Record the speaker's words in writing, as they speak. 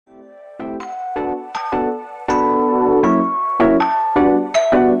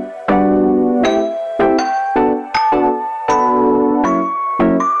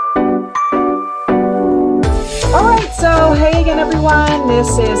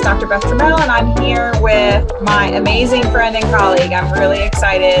This is Dr. Beth Trammell, and I'm here with my amazing friend and colleague. I'm really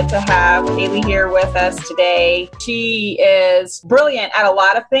excited to have Kaylee here with us today. She is brilliant at a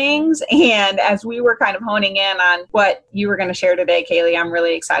lot of things, and as we were kind of honing in on what you were going to share today, Kaylee, I'm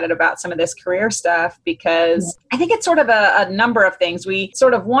really excited about some of this career stuff because I think it's sort of a number of things. We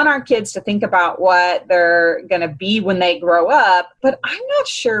sort of want our kids to think about what they're going to be when they grow up, but I'm not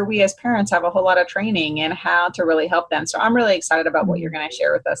sure we as parents have a whole lot of training in how to really help them. So I'm really excited about what you're going to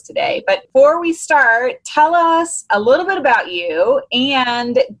share with us today. But before we start, tell us a little bit about you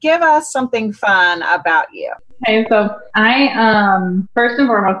and give us something fun about you. Okay, so I, first and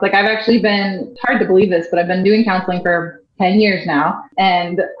foremost, I've actually been, it's hard to believe this, but I've been doing counseling for 10 years now,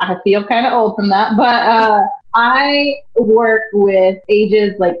 and I feel kind of old from that, but I work with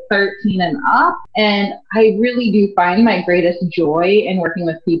ages 13 and up, and I really do find my greatest joy in working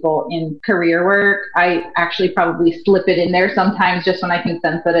with people in career work. I actually probably slip it in there sometimes just when I can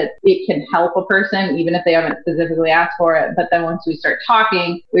sense that it can help a person, even if they haven't specifically asked for it. But then once we start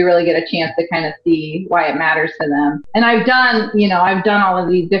talking, we really get a chance to kind of see why it matters to them. And I've done all of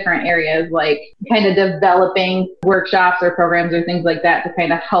these different areas, kind of developing workshops or programs or things like that to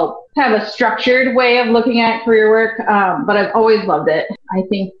kind of help have a structured way of looking at career work. But I've always loved it. I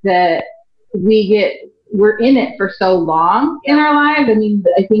think that we're in it for so long in our lives. I mean,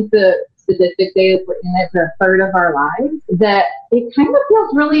 I think the statistics say that we're in it for a third of our lives, that it kind of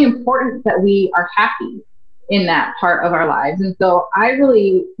feels really important that we are happy in that part of our lives. And so I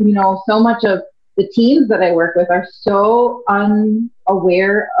really, so much of the teams that I work with are so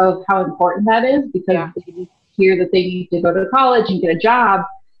unaware of how important that is because they just hear that they need to go to college and get a job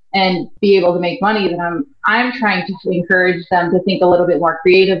and be able to make money, then I'm trying to encourage them to think a little bit more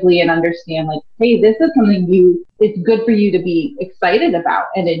creatively and understand, hey, this is something it's good for you to be excited about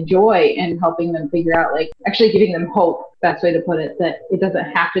and enjoy, and helping them figure out, actually giving them hope, best way to put it, that it doesn't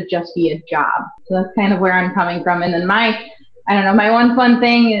have to just be a job. So that's kind of where I'm coming from. And then my one fun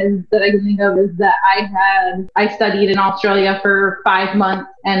thing is that I can think of is that I studied in Australia for 5 months,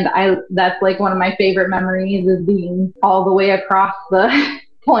 and that's one of my favorite memories is being all the way across the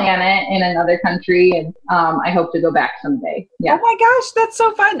planet in another country, and I hope to go back someday. Yeah. Oh my gosh, that's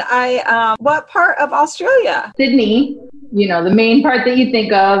so fun. What part of Australia? Sydney, the main part that you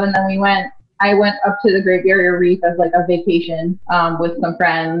think of, and then I went up to the Great Barrier Reef as a vacation with some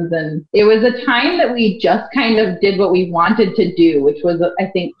friends, and it was a time that we just kind of did what we wanted to do, which was, I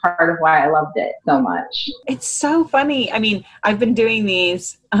think, part of why I loved it so much. It's so funny. I mean, I've been doing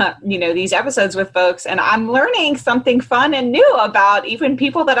these episodes with folks, and I'm learning something fun and new about even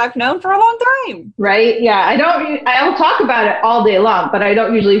people that I've known for a long time. Right? Yeah. I'll talk about it all day long, but I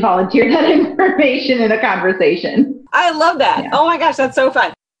don't usually volunteer that information in a conversation. I love that. Yeah. Oh my gosh, that's so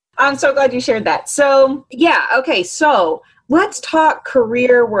fun. I'm so glad you shared that. So okay. So let's talk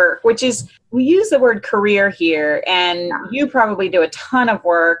career work, which is, we use the word career here, and you probably do a ton of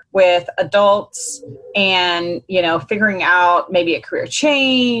work with adults and, figuring out maybe a career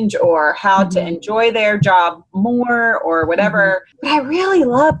change or how to enjoy their job more or whatever. But I really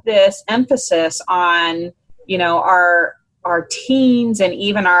love this emphasis on, our teens and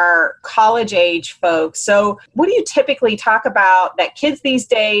even our college age folks. So what do you typically talk about that kids these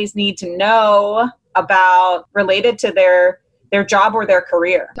days need to know about related to their job or their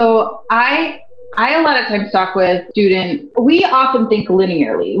career? So I a lot of times talk with students. We often think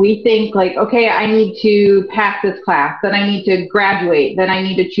linearly. We think okay, I need to pass this class, then I need to graduate, then I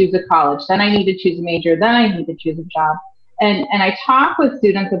need to choose a college, then I need to choose a major, then I need to choose a job. And I talk with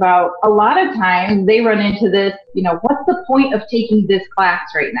students about, a lot of times they run into this, what's the point of taking this class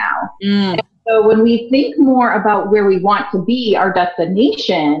right now? And so when we think more about where we want to be, our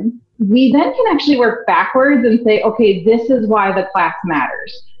destination, we then can actually work backwards and say, okay, this is why the class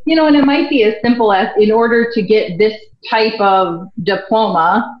matters. And it might be as simple as, in order to get this type of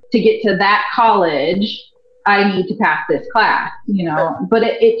diploma, to get to that college, I need to pass this class, but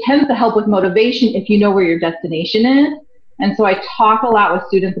it tends to help with motivation if you know where your destination is. And so I talk a lot with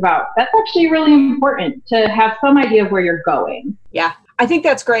students about, that's actually really important to have some idea of where you're going. Yeah, I think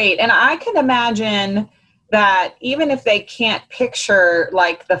that's great. And I can imagine that even if they can't picture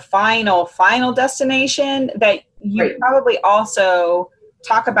the final destination, that you probably also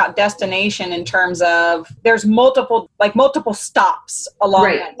talk about destination in terms of there's multiple stops along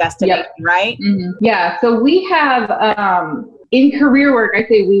that destination, right? Mm-hmm. Yeah. So we have, in career work, I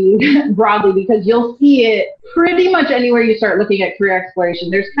say we broadly, because you'll see it pretty much anywhere you start looking at career exploration.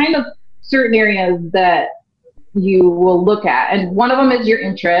 There's kind of certain areas that you will look at, and one of them is your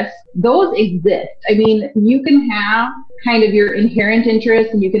interests. Those exist. I mean, you can have kind of your inherent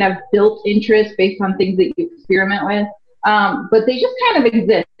interests, and you can have built interests based on things that you experiment with. but they just kind of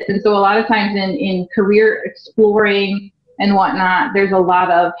exist. And so a lot of times in career exploring and whatnot, there's a lot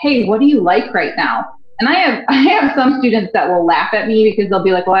of, hey, what do you like right now? And I have some students that will laugh at me because they'll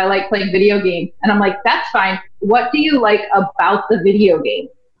be like, well, I like playing video games. And I'm like, that's fine. What do you like about the video game?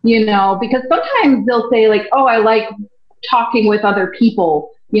 You know, because sometimes they'll say like, oh, I like talking with other people.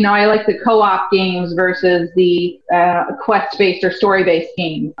 You know, I like the co-op games versus the quest-based or story-based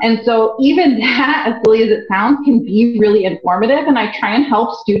games. And so even that, as silly as it sounds, can be really informative. And I try and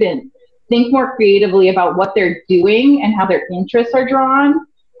help students think more creatively about what they're doing and how their interests are drawn,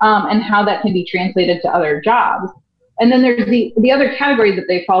 and how that can be translated to other jobs. And then there's the other category that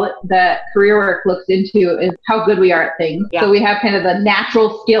they call it, that career work looks into, is how good we are at things. Yeah. So we have kind of the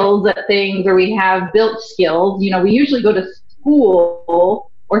natural skills at things, or we have built skills. You know, we usually go to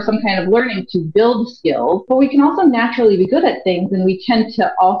school or some kind of learning to build skills, but we can also naturally be good at things, and we tend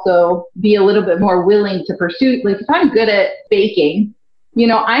to also be a little bit more willing to pursue. Like if I'm good at baking, you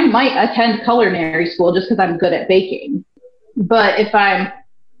know, I might attend culinary school just because I'm good at baking. But if I'm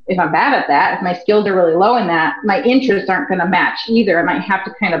bad at that, if my skills are really low in that, my interests aren't going to match either. I might have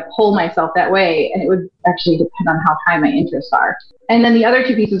to kind of pull myself that way, and it would actually depend on how high my interests are. And then the other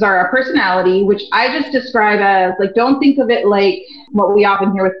two pieces are our personality, which I just describe as, like, don't think of it like what we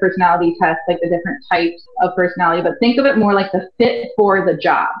often hear with personality tests, like the different types of personality, but think of it more like the fit for the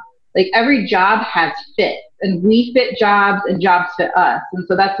job. Like every job has fit, and we fit jobs and jobs fit us. And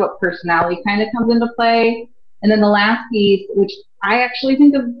so that's what personality kind of comes into play. And then the last piece, which I actually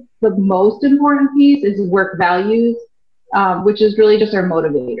think of the most important piece, is work values, which is really just our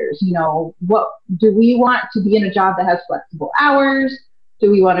motivators. You know, what do we want to be in a job that has flexible hours?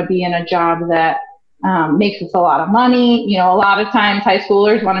 Do we want to be in a job that makes us a lot of money? You know, a lot of times high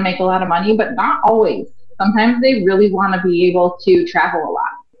schoolers want to make a lot of money, but not always. Sometimes they really want to be able to travel a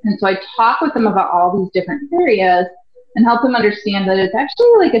lot. And so I talk with them about all these different areas and help them understand that it's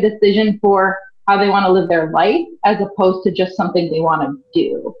actually like a decision for how they want to live their life, as opposed to just something they want to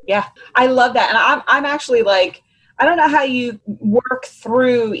do. Yeah, I love that. And I'm actually like, I don't know how you work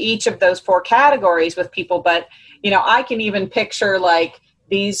through each of those 4 categories with people, but, you know, I can even picture like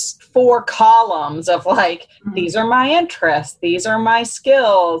these 4 columns of like, these are my interests, these are my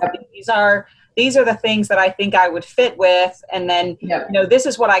skills, these are the things that I think I would fit with. And then, you know, this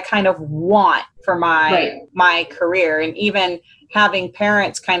is what I kind of want for my career. And even having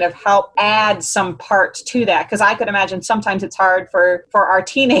parents kind of help add some parts to that. Because I could imagine sometimes it's hard for our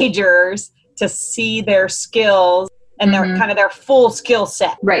teenagers to see their skills and their kind of their full skill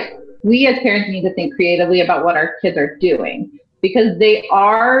set. Right. We as parents need to think creatively about what our kids are doing, because they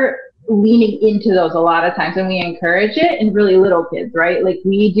are leaning into those a lot of times, and we encourage it in really little kids, right? Like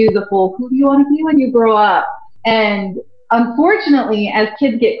we do the full, who do you want to be when you grow up? And unfortunately, as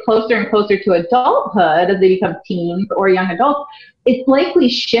kids get closer and closer to adulthood, as they become teens or young adults, it's likely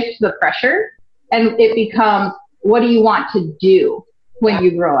shifts the pressure, and it becomes, what do you want to do when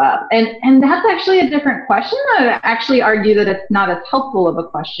you grow up? And that's actually a different question. I would actually argue that it's not as helpful of a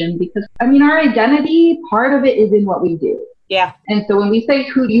question, because, I mean, our identity, part of it is in what we do. Yeah. And so when we say,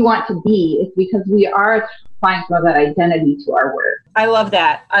 who do you want to be, it's because we are applying some of that identity to our work. I love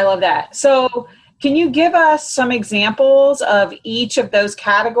that. I love that. So can you give us some examples of each of those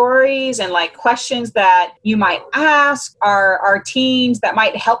categories and like questions that you might ask our teens that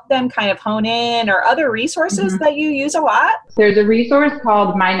might help them kind of hone in, or other resources that you use a lot? There's a resource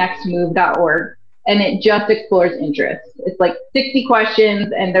called mynextmove.org, and it just explores interests. It's like 60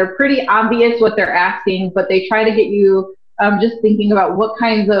 questions, and they're pretty obvious what they're asking, but they try to get you just thinking about what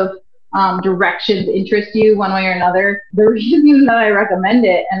kinds of directions interest you one way or another. The reason that I recommend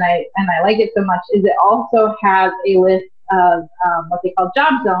it and I like it so much is it also has a list of what they call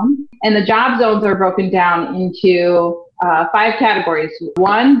job zones. And the job zones are broken down into 5 categories.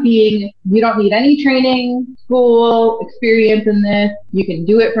 1 being, you don't need any training, school, experience in this. You can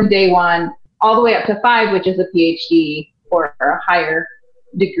do it from day 1, all the way up to 5, which is a PhD or a higher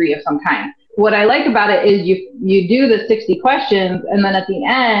degree of some kind. What I like about it is you do the 60 questions, and then at the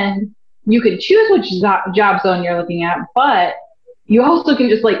end, you can choose which job zone you're looking at, but you also can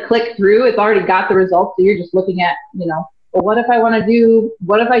just like click through. It's already got the results. So you're just looking at, you know, well, what if I do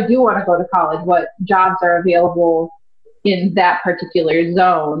want to go to college? What jobs are available in that particular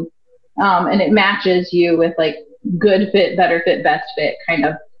zone? And it matches you with like good fit, better fit, best fit kind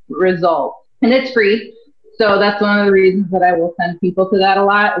of results. And it's free. So that's one of the reasons that I will send people to that a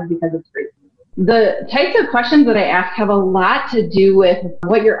lot, is because it's free. The types of questions that I ask have a lot to do with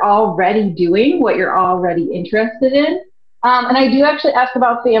what you're already doing, what you're already interested in. And I do actually ask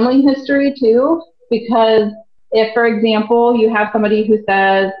about family history too, because if, for example, you have somebody who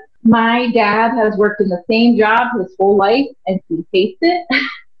says, my dad has worked in the same job his whole life and he hates it,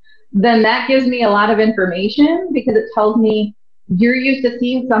 then that gives me a lot of information because it tells me you're used to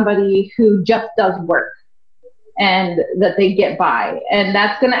seeing somebody who just does work and that they get by. And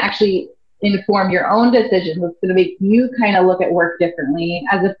that's going to actually inform your own decisions. It's going to make you kind of look at work differently,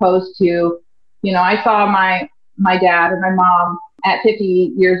 as opposed to, I saw my dad and my mom at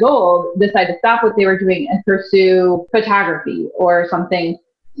 50 years old decide to stop what they were doing and pursue photography or something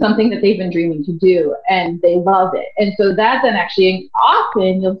that they've been dreaming to do, and they love it. And so that then actually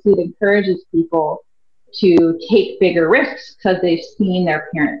often you'll see it encourages people to take bigger risks because they've seen their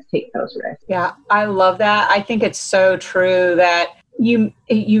parents take those risks. Yeah, I love that. I think it's so true that you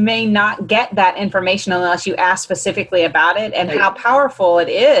may not get that information unless you ask specifically about it, and how powerful it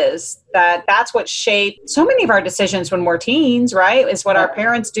is that's what shaped so many of our decisions when we're teens, right? Is what our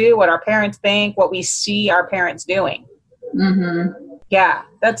parents do, what our parents think, what we see our parents doing. Mm-hmm. Yeah,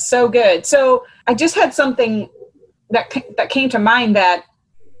 that's so good. So I just had something that came to mind that,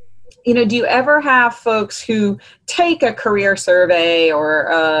 do you ever have folks who take a career survey or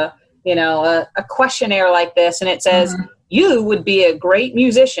a questionnaire like this, and it says, you would be a great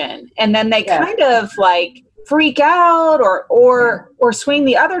musician, and then they kind of like freak out or swing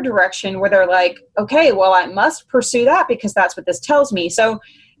the other direction where they're like, okay, well, I must pursue that because that's what this tells me. So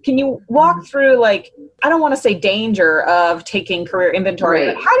can you walk through, like, I don't want to say danger of taking career inventory,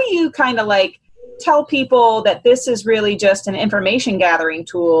 but how do you kind of like tell people that this is really just an information gathering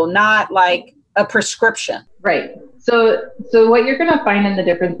tool, not like a prescription? Right. So what you're going to find in the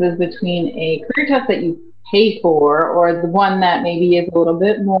differences between a career test that you pay for or the one that maybe is a little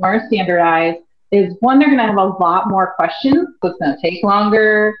bit more standardized is, one, they're going to have a lot more questions, so it's going to take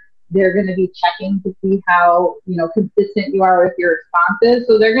longer. They're going to be checking to see how, consistent you are with your responses.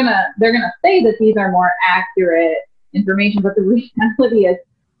 So they're going to say that these are more accurate information, but the reality is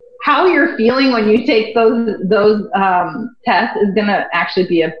how you're feeling when you take those tests is going to actually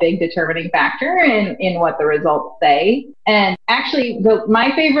be a big determining factor in what the results say. And actually,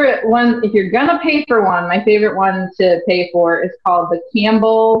 my favorite one, if you're going to pay for one, my favorite one to pay for is called the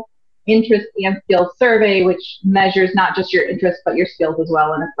Campbell Interest and Skills Survey, which measures not just your interests but your skills as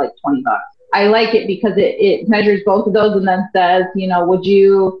well, and it's like $20. I like it because it measures both of those and then says, would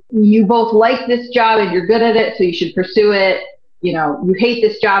you both like this job and you're good at it, so you should pursue it. You hate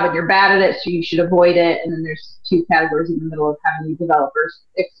this job and you're bad at it, so you should avoid it. And then there's two categories in the middle of having you developers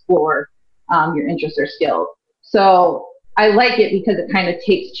explore your interests or skills. So I like it because it kind of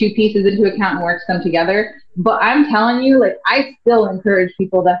takes two pieces into account and works them together. But I'm telling you, like, I still encourage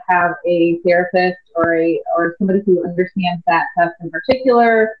people to have a therapist or somebody who understands that test in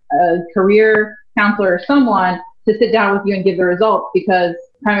particular, a career counselor or someone, to sit down with you and give the results. Because,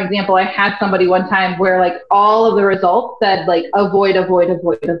 prime example, I had somebody one time where like all of the results said like avoid,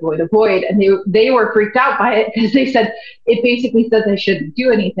 and they were freaked out by it because they said it basically says I shouldn't do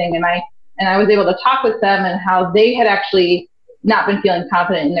anything. And I was able to talk with them and how they had actually not been feeling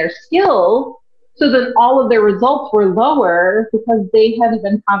confident in their skills. So then all of their results were lower because they hadn't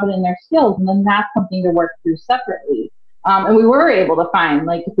been confident in their skills. And then that's something to work through separately. And we were able to find,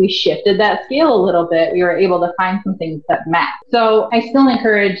 like, if we shifted that scale a little bit, we were able to find some things that match. So I still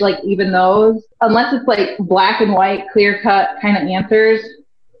encourage, like, even those, unless it's like black and white, clear cut kind of answers,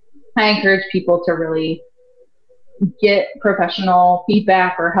 I encourage people to really get professional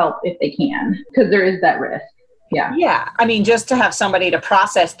feedback or help if they can, because there is that risk. Yeah. Yeah. I mean, just to have somebody to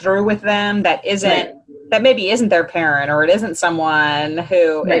process through with them that that maybe isn't their parent, or it isn't someone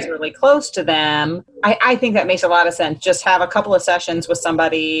who is really close to them. I think that makes a lot of sense. Just have a couple of sessions with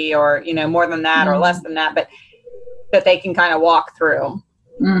somebody, or, more than that or less than that, but that they can kind of walk through.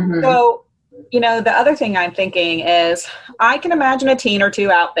 Mm-hmm. So, the other thing I'm thinking is, I can imagine a teen or two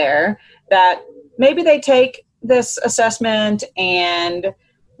out there that maybe they take this assessment and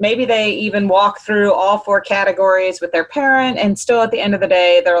maybe they even walk through all 4 categories with their parent, and still at the end of the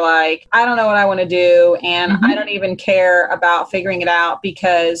day, they're like, I don't know what I want to do, and I don't even care about figuring it out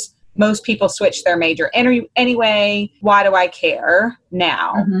because most people switch their major anyway. Why do I care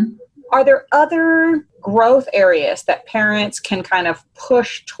now? Mm-hmm. Are there other growth areas that parents can kind of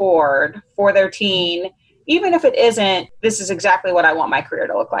push toward for their teen, even if it isn't, this is exactly what I want my career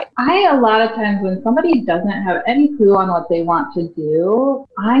to look like? A lot of times when somebody doesn't have any clue on what they want to do,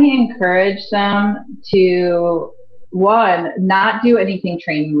 I encourage them to, one, not do anything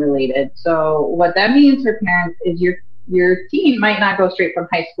training related. So what that means for parents is your teen might not go straight from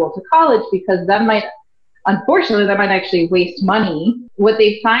high school to college, because unfortunately, that might actually waste money. What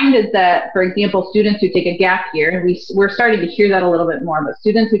they find is that, for example, students who take a gap year, and we're starting to hear that a little bit more, but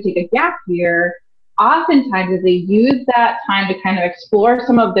students who take a gap year oftentimes is they use that time to kind of explore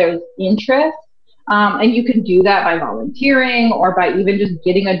some of those interests. And you can do that by volunteering or by even just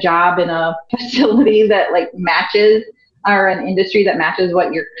getting a job in a facility that like matches, or an industry that matches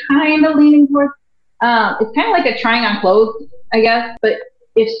what you're kind of leaning towards. It's kind of like a trying on clothes, I guess. But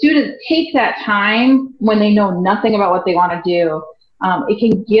if students take that time when they know nothing about what they want to do, it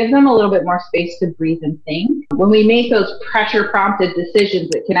can give them a little bit more space to breathe and think. When we make those pressure prompted decisions,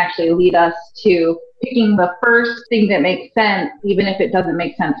 it can actually lead us to picking the first thing that makes sense, even if it doesn't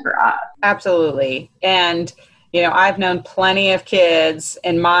make sense for us. Absolutely. And, I've known plenty of kids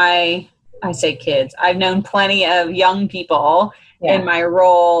I've known plenty of young people in my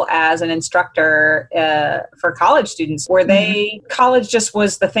role as an instructor for college students where college just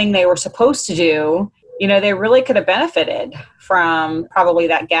was the thing they were supposed to do. They really could have benefited from probably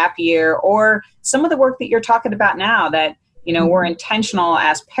that gap year or some of the work that you're talking about now that, we're intentional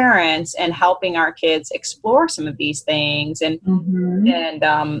as parents and helping our kids explore some of these things and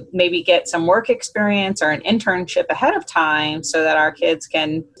maybe get some work experience or an internship ahead of time so that our kids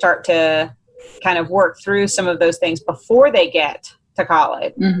can start to kind of work through some of those things before they get to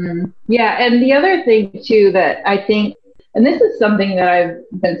college. Yeah. And the other thing too, that I think, and this is something that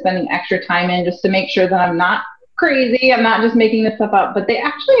I've been spending extra time in just to make sure that I'm not crazy, I'm not just making this stuff up, but they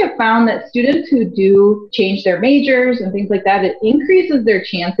actually have found that students who do change their majors and things like that, it increases their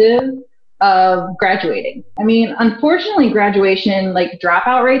chances of graduating. I mean, unfortunately, graduation, like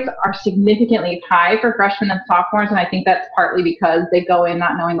dropout rates are significantly high for freshmen and sophomores. And I think that's partly because they go in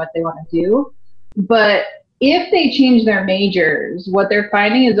not knowing what they want to do. But if they change their majors, what they're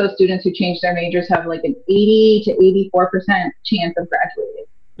finding is those students who change their majors have like an 80 to 84% chance of graduating,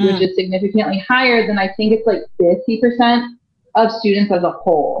 which is significantly higher than I think it's like 50% of students as a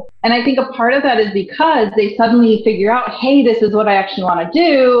whole. And I think a part of that is because they suddenly figure out, hey, this is what I actually want to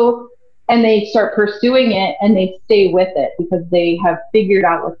do. And they start pursuing it and they stay with it because they have figured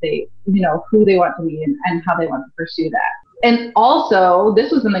out what they, who they want to be and how they want to pursue that. And also,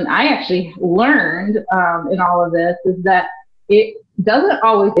 this was something I actually learned in all of this, is that it doesn't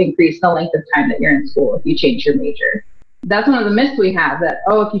always increase the length of time that you're in school if you change your major. That's one of the myths we have, that,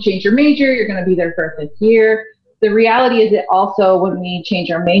 if you change your major, you're going to be there for a fifth year. The reality is that also when we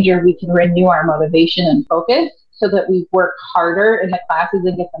change our major, we can renew our motivation and focus so that we work harder in the classes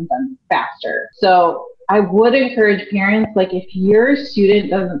and get them done faster. So I would encourage parents, like if your student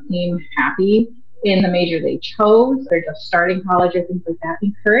doesn't seem happy in the major they chose, they're just starting college or things like that,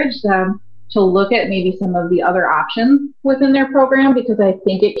 encourage them to look at maybe some of the other options within their program, because I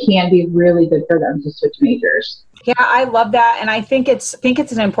think it can be really good for them to switch majors. Yeah, I love that. And I think it's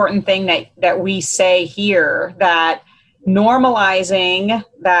an important thing that we say here, that normalizing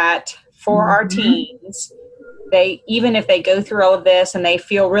that for our teens, even if they go through all of this and they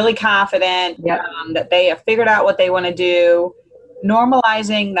feel really confident that they have figured out what they want to do,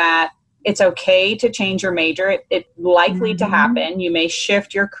 normalizing that it's okay to change your major. It's likely to happen. You may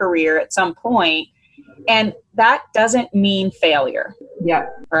shift your career at some point, and that doesn't mean failure. Yeah.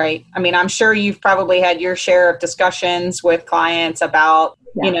 Right. I mean, I'm sure you've probably had your share of discussions with clients about,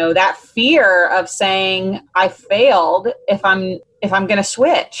 that fear of saying I failed if I'm going to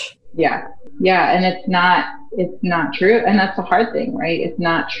switch. Yeah. Yeah. And it's not true. And that's the hard thing, right? It's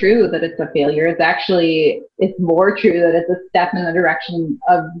not true that it's a failure. It's more true that it's a step in the direction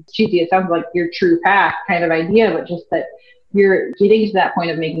of, it sounds like your true path kind of idea, but just that you're getting to that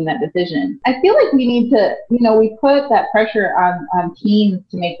point of making that decision. I feel like we need to, we put that pressure on teens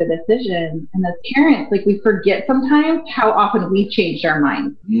to make the decision. And as parents, like we forget sometimes how often we've changed our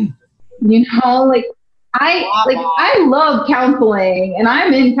minds. I love counseling and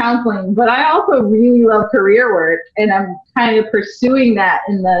I'm in counseling, but I also really love career work, and I'm kind of pursuing that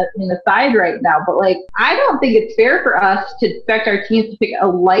in the side right now. But I don't think it's fair for us to expect our teens to pick a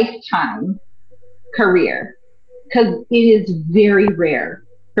lifetime career, because it is very rare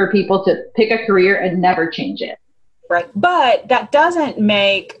for people to pick a career and never change it. Right. But that doesn't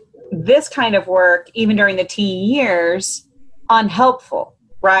make this kind of work, even during the teen years, unhelpful,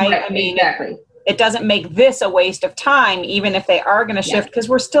 right? I mean, exactly. It doesn't make this a waste of time, even if they are going to shift, because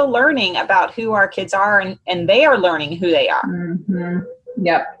we're still learning about who our kids are, and they are learning who they are. Mm-hmm.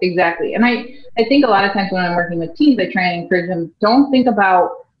 Yep, exactly. And I think a lot of times when I'm working with teens, I try and encourage them, don't think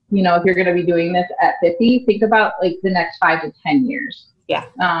about, if you're going to be doing this at 50, think about the next 5 to 10 years. Yeah.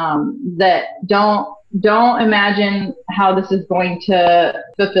 That don't imagine how this is going to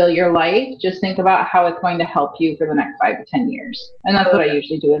fulfill your life. Just think about how it's going to help you for the next 5 to 10 years. And that's what I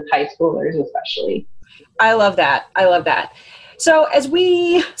usually do with high schoolers, especially. I love that. So as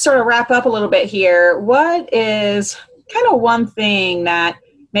we sort of wrap up a little bit here, what is kind of one thing that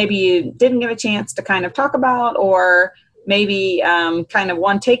maybe you didn't get a chance to kind of talk about, or maybe kind of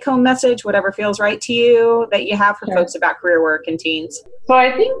one take-home message, whatever feels right to you, that you have for folks about career work and teens? So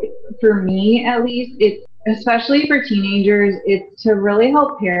I think for me, at least, it's especially for teenagers, it's to really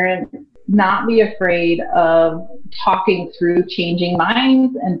help parents not be afraid of talking through changing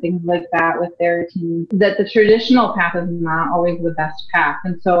minds and things like that with their teens, that the traditional path is not always the best path.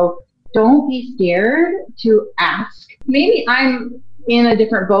 And so don't be scared to ask. Maybe I'm in a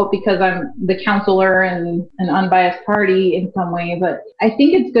different boat because I'm the counselor and an unbiased party in some way, but I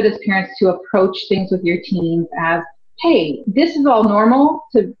think it's good as parents to approach things with your teens as, hey, this is all normal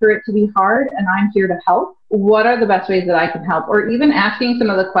for it to be hard, and I'm here to help. What are the best ways that I can help? Or even asking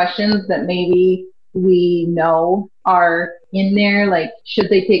some of the questions that maybe we know are in there, like, should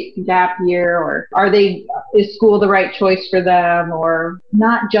they take a gap year, or is school the right choice for them? Or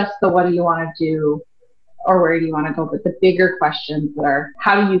not just the what do you want to do or where do you want to go, but the bigger questions that are,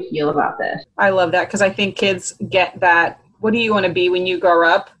 how do you feel about this? I love that, because I think kids get that, what do you want to be when you grow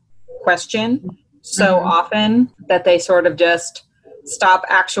up question so often that they sort of just stop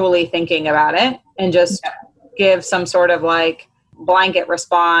actually thinking about it and just give some sort of like blanket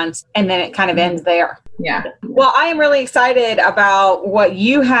response, and then it kind of ends there. Yeah. Well, I am really excited about what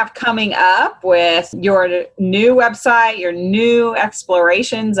you have coming up with your new website, your new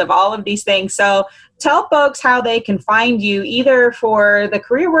explorations of all of these things. So tell folks how they can find you, either for the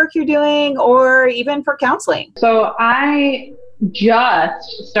career work you're doing or even for counseling. So I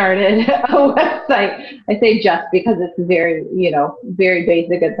just started a website. I say just because it's very, very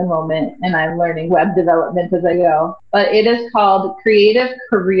basic at the moment, and I'm learning web development as I go. But it is called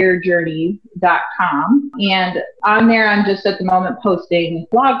creativecareerjourneys.com. And on there, I'm just at the moment posting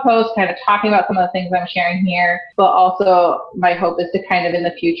blog posts, kind of talking about some of the things I'm sharing here. But also my hope is to kind of in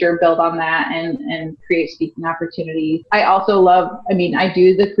the future build on that and create speaking opportunities. I also I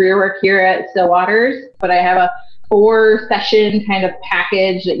do the career work here at Stillwaters, but I have a 4-session kind of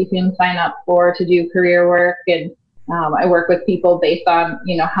package that you can sign up for to do career work. And I work with people based on,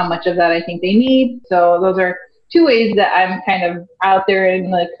 how much of that I think they need. So those are 2 ways that I'm kind of out there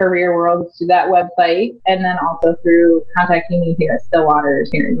in the career world, through that website, and then also through contacting me here at Stillwaters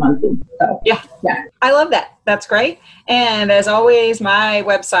here in Muncie. So yeah. I love that. That's great. And as always, my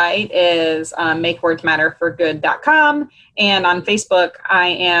website is makewordsmatterforgood.com. And on Facebook, I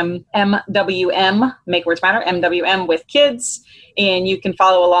am MWM, Make Words Matter, MWM with kids. And you can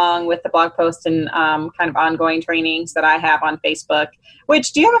follow along with the blog posts and kind of ongoing trainings that I have on Facebook.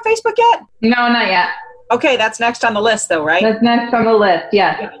 Which, do you have a Facebook yet? No, not yet. Okay, that's next on the list though, right? That's next on the list,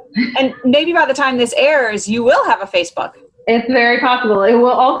 yes. And maybe by the time this airs, you will have a Facebook. It's very possible. It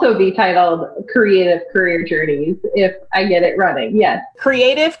will also be titled Creative Career Journeys if I get it running, yes.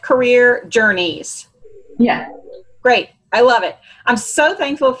 Creative Career Journeys. Yes. Great. I love it. I'm so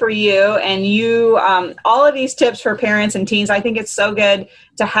thankful for you and all of these tips for parents and teens. I think it's so good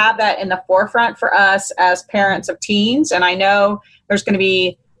to have that in the forefront for us as parents of teens. And I know there's going to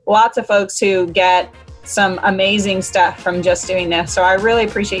be lots of folks who get some amazing stuff from just doing this. So I really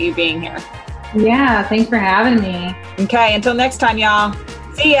appreciate you being here. Yeah, thanks for having me. Okay, until next time, y'all.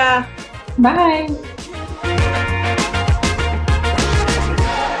 See ya. Bye.